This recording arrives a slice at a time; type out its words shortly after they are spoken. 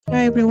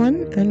Hi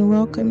everyone, and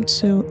welcome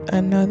to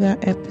another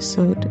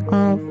episode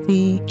of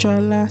the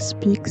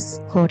JolaSpeaks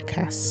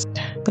Podcast.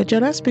 The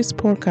JolaSpeaks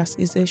Podcast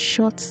is a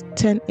short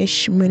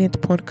 10-ish minute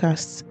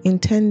podcast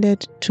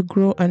intended to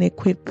grow and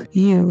equip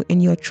you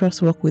in your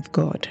trust walk with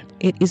God.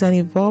 It is an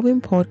evolving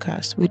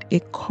podcast with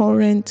a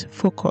current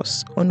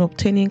focus on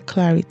obtaining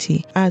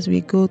clarity as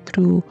we go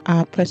through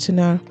our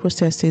personal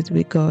processes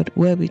with God,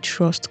 where we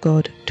trust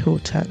God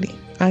totally.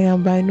 I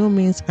am by no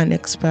means an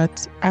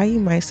expert. I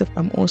myself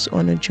am also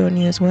on a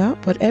journey as well,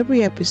 but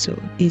every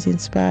episode is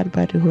inspired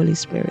by the Holy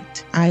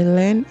Spirit. I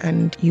learn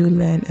and you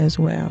learn as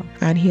well.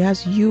 And He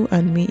has you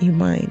and me in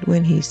mind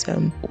when He's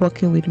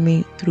working with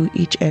me through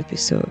each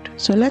episode.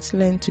 So let's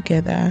learn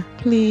together.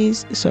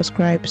 Please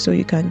subscribe so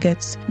you can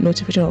get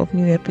notification of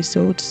new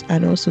episodes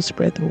and also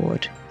spread the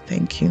word.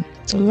 Thank you.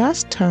 So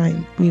last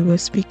time we were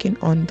speaking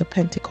on the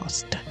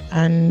Pentecost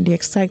and the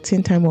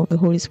exciting time of the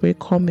Holy Spirit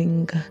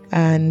coming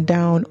and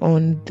down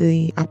on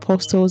the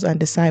apostles and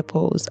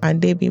disciples, and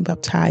they being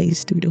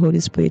baptized with the Holy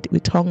Spirit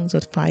with tongues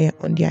of fire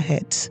on their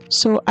heads.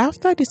 So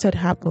after this had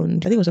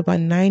happened, I think it was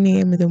about 9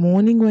 a.m. in the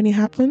morning when it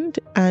happened,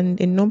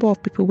 and a number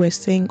of people were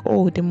saying,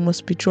 oh, they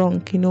must be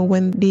drunk. You know,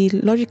 when the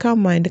logical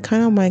mind, the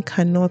carnal mind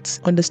cannot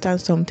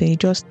understand something, it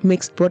just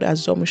makes broad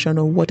assumption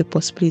of what the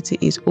possibility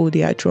is. Oh,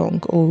 they are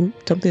drunk. Oh,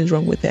 something is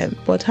wrong with them.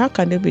 But how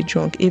can they be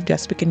drunk if they are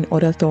speaking in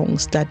other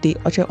tongues that they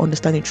actually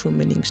understand the true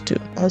meanings to?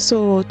 And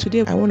so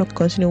today I want to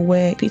continue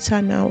where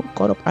Peter now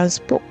got up and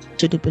spoke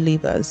to the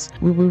believers.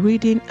 We will be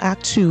reading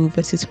Acts 2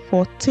 verses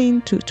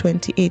 14 to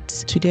 28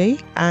 today,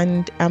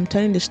 and I'm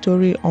telling the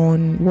story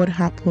on what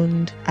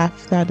happened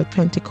after the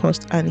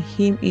Pentecost and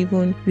him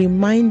even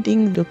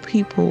reminding the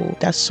people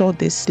that saw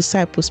this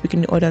disciples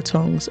speaking in other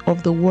tongues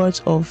of the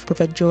words of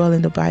Prophet Joel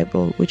in the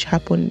Bible, which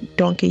happened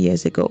donkey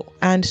years ago.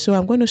 And so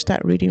I'm going to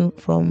start reading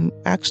from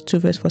Acts 2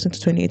 verse 14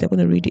 to 28. I'm going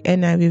to read the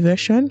NIV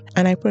version,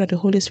 and I pray that the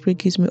Holy Spirit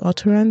gives me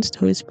utterance. The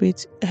Holy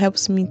Spirit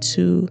helps me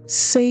to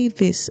say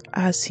this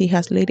as He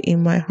has laid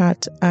in my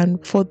heart,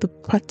 and for the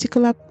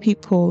particular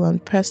people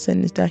and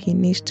persons that He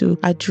needs to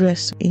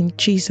address in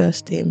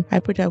Jesus' name. I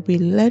pray that we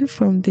learn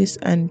from this,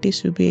 and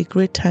this will be a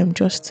great time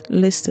just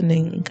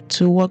listening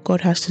to what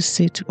God has to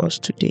say to us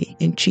today.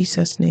 In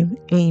Jesus' name,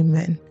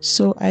 amen.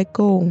 So I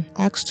go,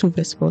 Acts 2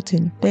 verse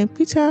 14. Then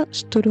Peter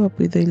stood up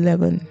with the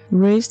 11,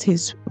 raised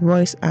his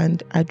voice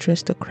and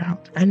addressed the crowd.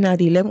 And now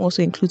the 11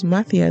 also includes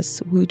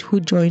Matthias, who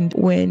joined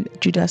when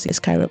Judas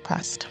Iscariot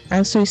passed.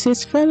 And so he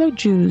says, fellow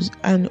Jews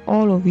and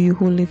all of you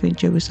who live in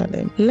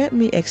Jerusalem, let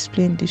me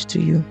explain this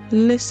to you.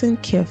 Listen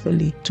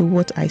carefully to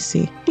what I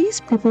say.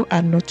 These people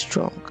are not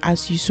drunk,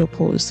 as you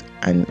suppose.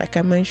 And like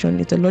I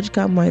mentioned, it's a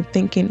logical mind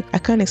thinking, I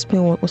can't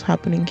explain what was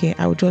happening here.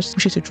 I will just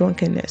push it to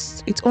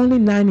drunkenness. It's only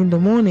 9 in the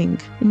morning.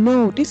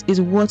 No, this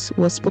is what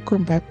was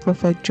spoken by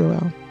Prophet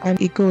Joel. And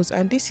it goes,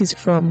 and this is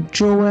from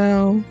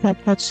Joel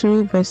chapter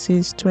 2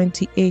 verses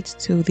 28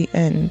 to the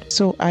end.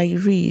 So I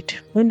read,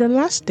 in the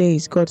last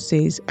days, God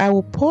says, I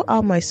will pour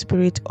out my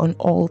spirit on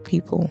all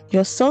people.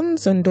 Your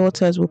sons and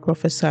daughters will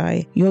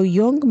prophesy. Your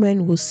young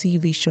men will see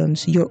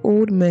visions. Your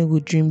old men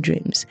will dream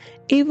dreams.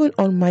 Even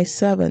on my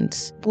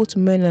servants, both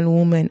men and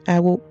women, I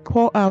will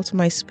pour out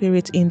my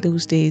spirit in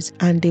those days,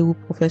 and they will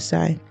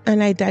prophesy.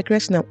 And I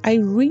digress now. I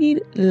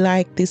really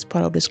like this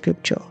part of the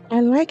scripture. I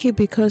like it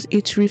because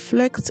it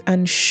reflects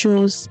and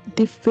shows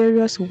the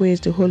various ways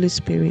the Holy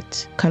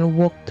Spirit can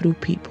walk through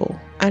people.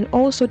 And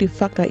also the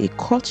fact that it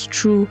cuts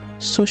through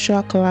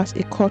social class,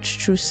 it cuts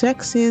through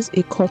sexes,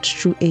 it cuts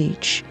through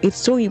age. It's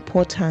so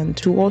important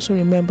to also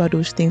remember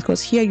those things,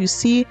 because here you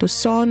see the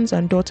sons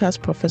and daughters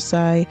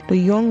prophesy, the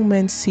young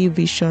men see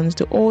visions,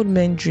 the old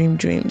men dream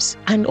dreams.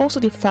 And also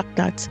the fact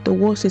that the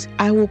word says,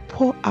 I will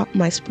pour out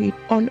my spirit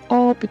on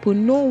all people.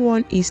 No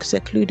one is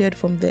secluded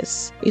from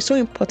this. It's so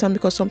important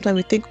because sometimes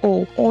we think,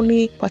 oh,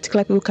 only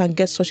particular people can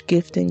get such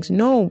giftings.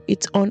 No,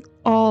 it's on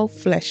all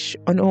flesh,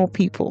 on all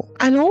people.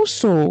 And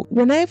also,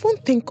 when I even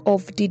think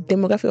of the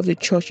demographic of the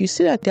church, you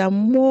see that there are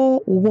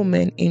more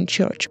women in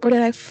church, but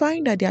then I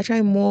find that there are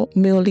actually more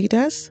male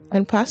leaders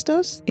and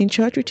pastors in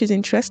church, which is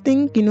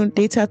interesting,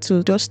 data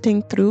to just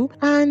think through.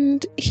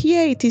 And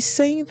here it is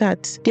saying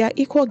that there are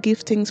equal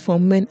giftings for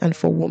men and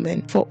for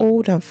women, for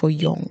old and for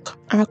young,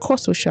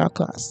 across social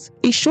class.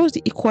 It shows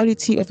the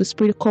equality of the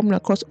Spirit coming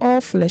across all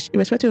flesh,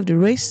 irrespective of the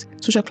race,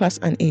 social class,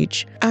 and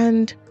age.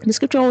 And the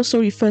scripture also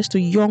refers to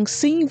young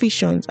seeing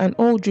visions and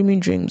old dreaming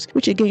dreams,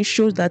 which again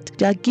shows that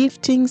their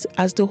giftings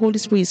as the Holy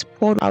Spirit is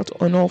poured out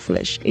on all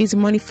flesh is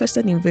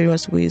manifested in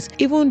various ways.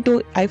 Even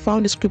though I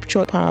found the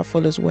scripture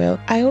powerful as well,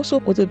 I also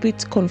was a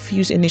bit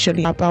confused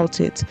initially about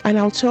it, and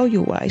I'll tell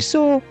you why.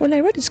 So when I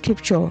read the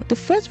scripture, the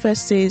first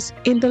verse says,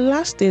 in the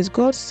last days,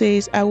 God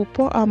says, I will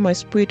pour out my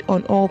spirit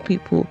on all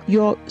people. Your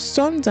your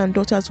sons and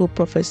daughters will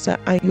prophesy,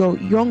 and your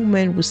young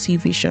men will see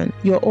vision.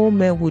 Your old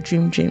men will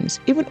dream dreams.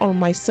 Even on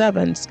my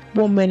servants,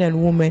 both men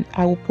and women,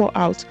 I will pour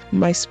out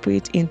my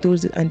spirit in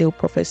those days, and they will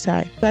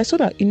prophesy. So I saw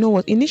that,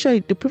 initially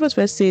the previous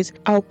verse says,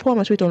 I will pour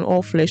my spirit on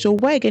all flesh. So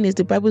why again is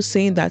the Bible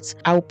saying that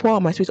I will pour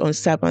out my spirit on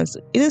servants?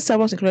 Isn't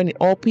servants included in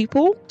all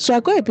people? So I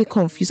got a bit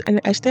confused and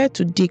I started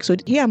to dig. So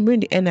here I'm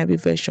reading the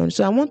NIV version.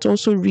 So I want to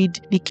also read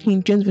the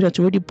King James version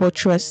to really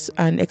buttress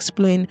and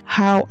explain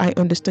how I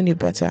understand it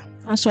better.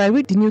 And so I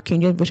read the New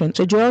King James Version,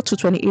 so Joel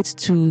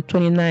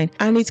 2:28-29.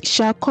 And it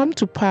shall come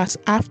to pass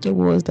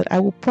afterwards that I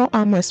will pour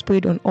out my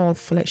spirit on all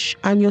flesh,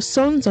 and your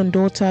sons and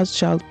daughters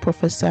shall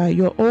prophesy,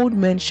 your old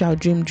men shall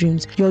dream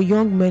dreams, your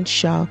young men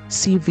shall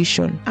see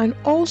vision. And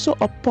also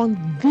upon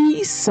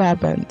these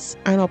servants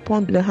and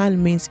upon the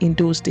handmaids in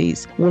those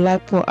days will I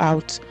pour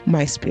out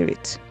my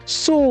spirit.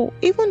 So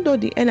even though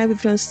the NIV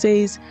version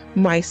says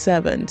my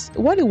servants,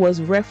 what it was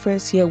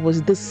referenced here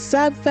was the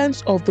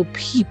servants of the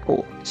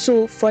people.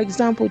 So for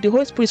example, the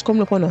Holy Spirit is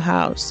coming upon a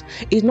house.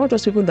 It's not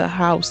just people in the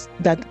house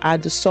that are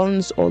the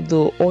sons or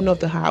the owner of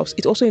the house.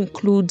 It also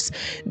includes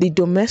the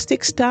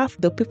domestic staff,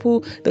 the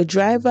people, the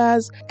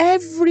drivers.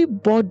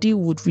 Everybody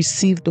would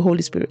receive the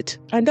Holy Spirit.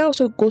 And that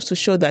also goes to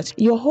show that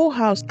your whole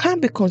house can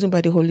be consumed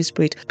by the Holy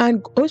Spirit,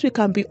 and Holy Spirit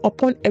can be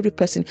upon every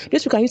person.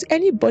 Just you can use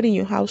anybody in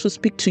your house to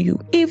speak to you.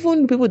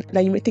 Even people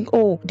that you may think,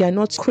 oh, they're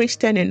not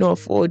Christian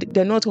enough or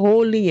they're not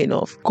holy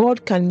enough.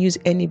 God can use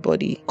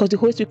anybody, because the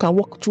Holy Spirit can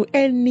walk through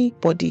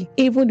anybody.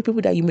 Even the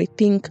people that you may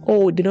think,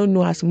 oh, they don't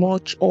know as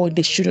much or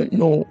they shouldn't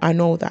know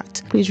and all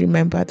that. Please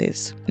remember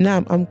this.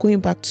 Now I'm going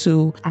back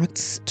to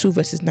Acts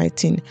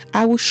 2:19.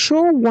 I will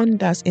show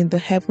wonders in the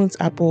heavens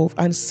above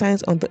and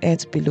signs on the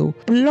earth below,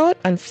 blood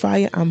and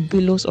fire and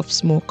billows of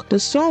smoke. The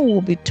sun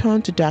will be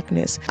turned to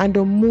darkness and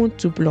the moon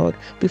to blood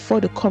before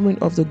the coming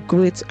of the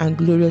great and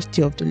glorious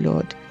day of the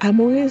Lord. I'm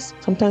always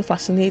sometimes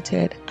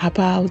fascinated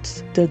about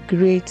the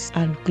great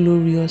and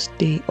glorious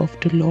day of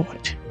the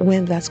Lord.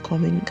 When that's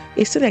coming,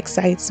 it still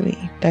excites me.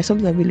 That's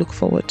something that we look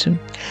forward to.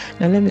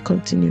 Now let me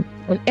continue.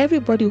 And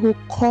everybody who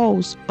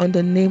calls on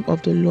the name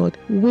of the Lord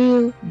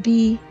will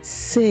be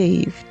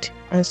saved.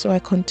 And so I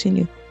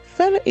continue.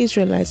 Fellow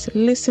Israelites,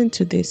 listen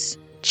to this.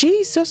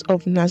 Jesus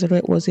of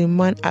Nazareth was a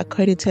man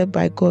accredited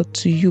by God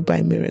to you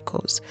by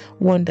miracles,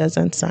 wonders,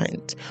 and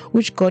signs,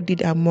 which God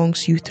did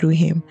amongst you through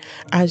him,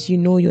 as you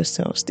know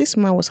yourselves. This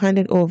man was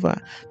handed over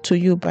to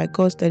you by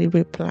God's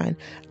deliberate plan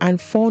and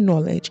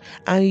foreknowledge,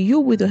 and you,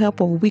 with the help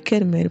of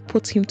wicked men,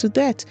 put him to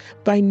death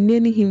by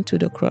nailing him to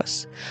the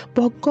cross.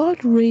 But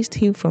God raised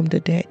him from the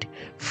dead,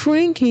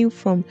 freeing him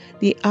from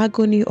the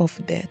agony of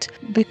death,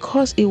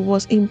 because it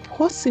was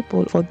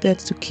impossible for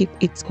death to keep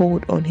its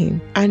hold on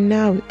him. And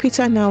now,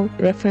 Peter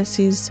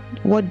references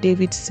what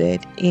David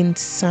said in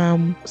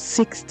Psalm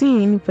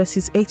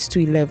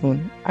 16:8-11,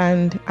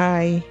 and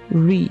I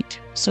read.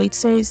 So it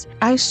says,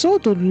 I saw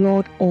the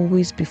Lord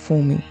always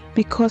before me.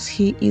 Because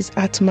he is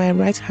at my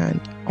right hand,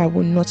 I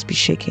will not be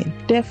shaken.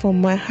 Therefore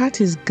my heart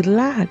is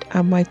glad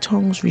and my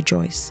tongues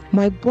rejoice.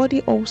 My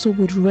body also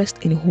would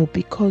rest in hope,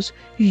 because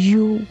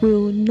you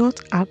will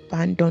not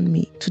abandon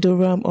me to the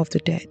realm of the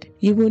dead.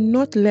 You will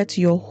not let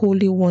your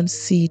Holy One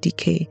see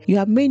decay. You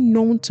have made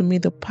known to me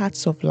the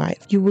paths of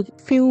life. You will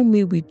fill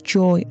me with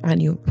joy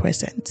and your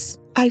presence.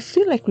 I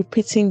feel like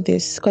repeating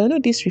this because I know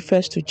this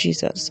refers to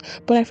Jesus,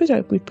 but I feel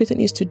like repeating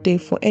this today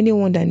for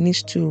anyone that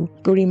needs to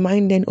be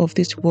reminded of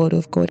this word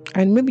of God.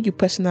 And maybe you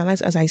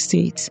personalize as I say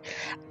it.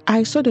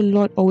 I saw the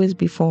Lord always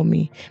before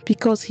me,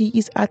 because he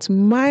is at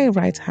my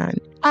right hand.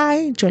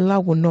 I,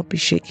 Jola, will not be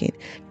shaken.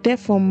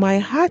 Therefore my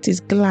heart is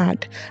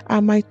glad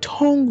and my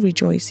tongue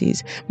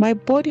rejoices. My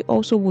body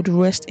also would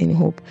rest in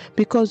hope,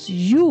 because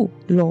you,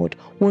 Lord,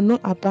 will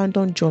not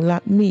abandon Jola,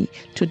 me,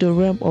 to the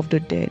realm of the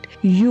dead.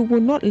 You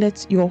will not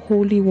let your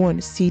Holy One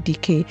see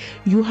decay.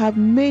 You have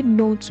made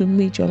known to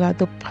me, Jola,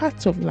 the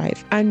paths of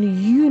life, and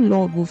you,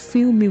 Lord, will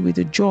fill me with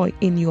the joy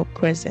in your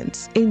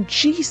presence. In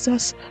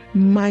Jesus'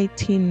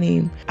 mighty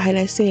name, and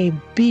I say a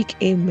big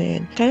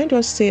amen. Can I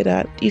just say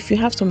that if you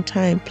have some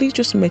time, please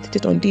just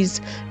meditate on these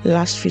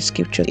last three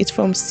scriptures. It's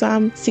from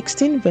Psalm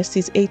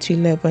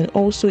 16:8-11.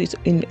 Also it's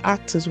in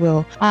Acts as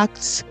well,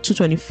 Acts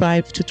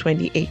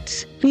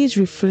 2:25-28. Please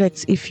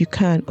reflect if you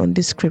can on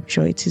this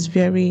scripture. It is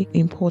very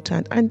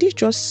important. And this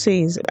just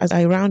says, as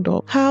I round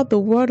up, how the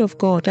word of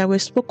God that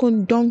was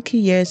spoken donkey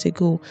years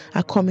ago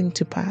are coming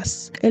to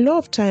pass. A lot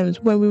of times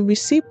when we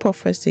receive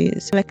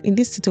prophecies, like in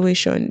this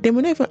situation, they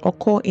may not even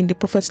occur in the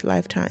prophet's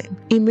lifetime.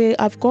 It may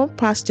have gone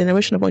past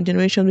generation upon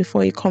generation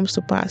before it comes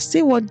to pass.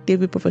 See what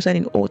David prophesied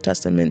in the Old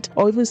Testament,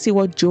 or even see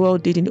what Joel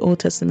did in the Old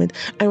Testament,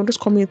 and we're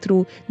just coming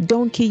through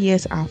donkey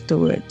years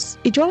afterwards.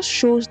 It just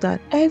shows that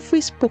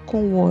every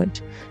spoken word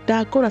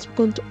that God has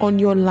spoken on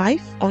your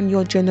life, on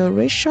your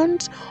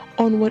generations,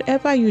 on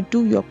whatever you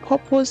do, your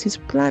purpose, his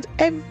plans,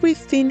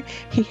 everything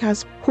he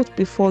has put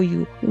before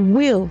you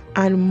will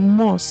and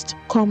must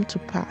come to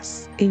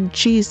pass. In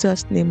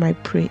Jesus' name I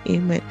pray,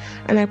 amen.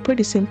 And I pray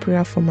the same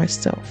prayer for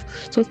myself.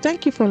 So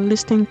thank you for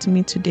listening to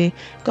me today.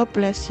 God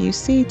bless you.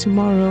 See you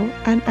tomorrow,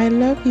 and I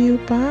love you.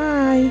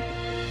 Bye.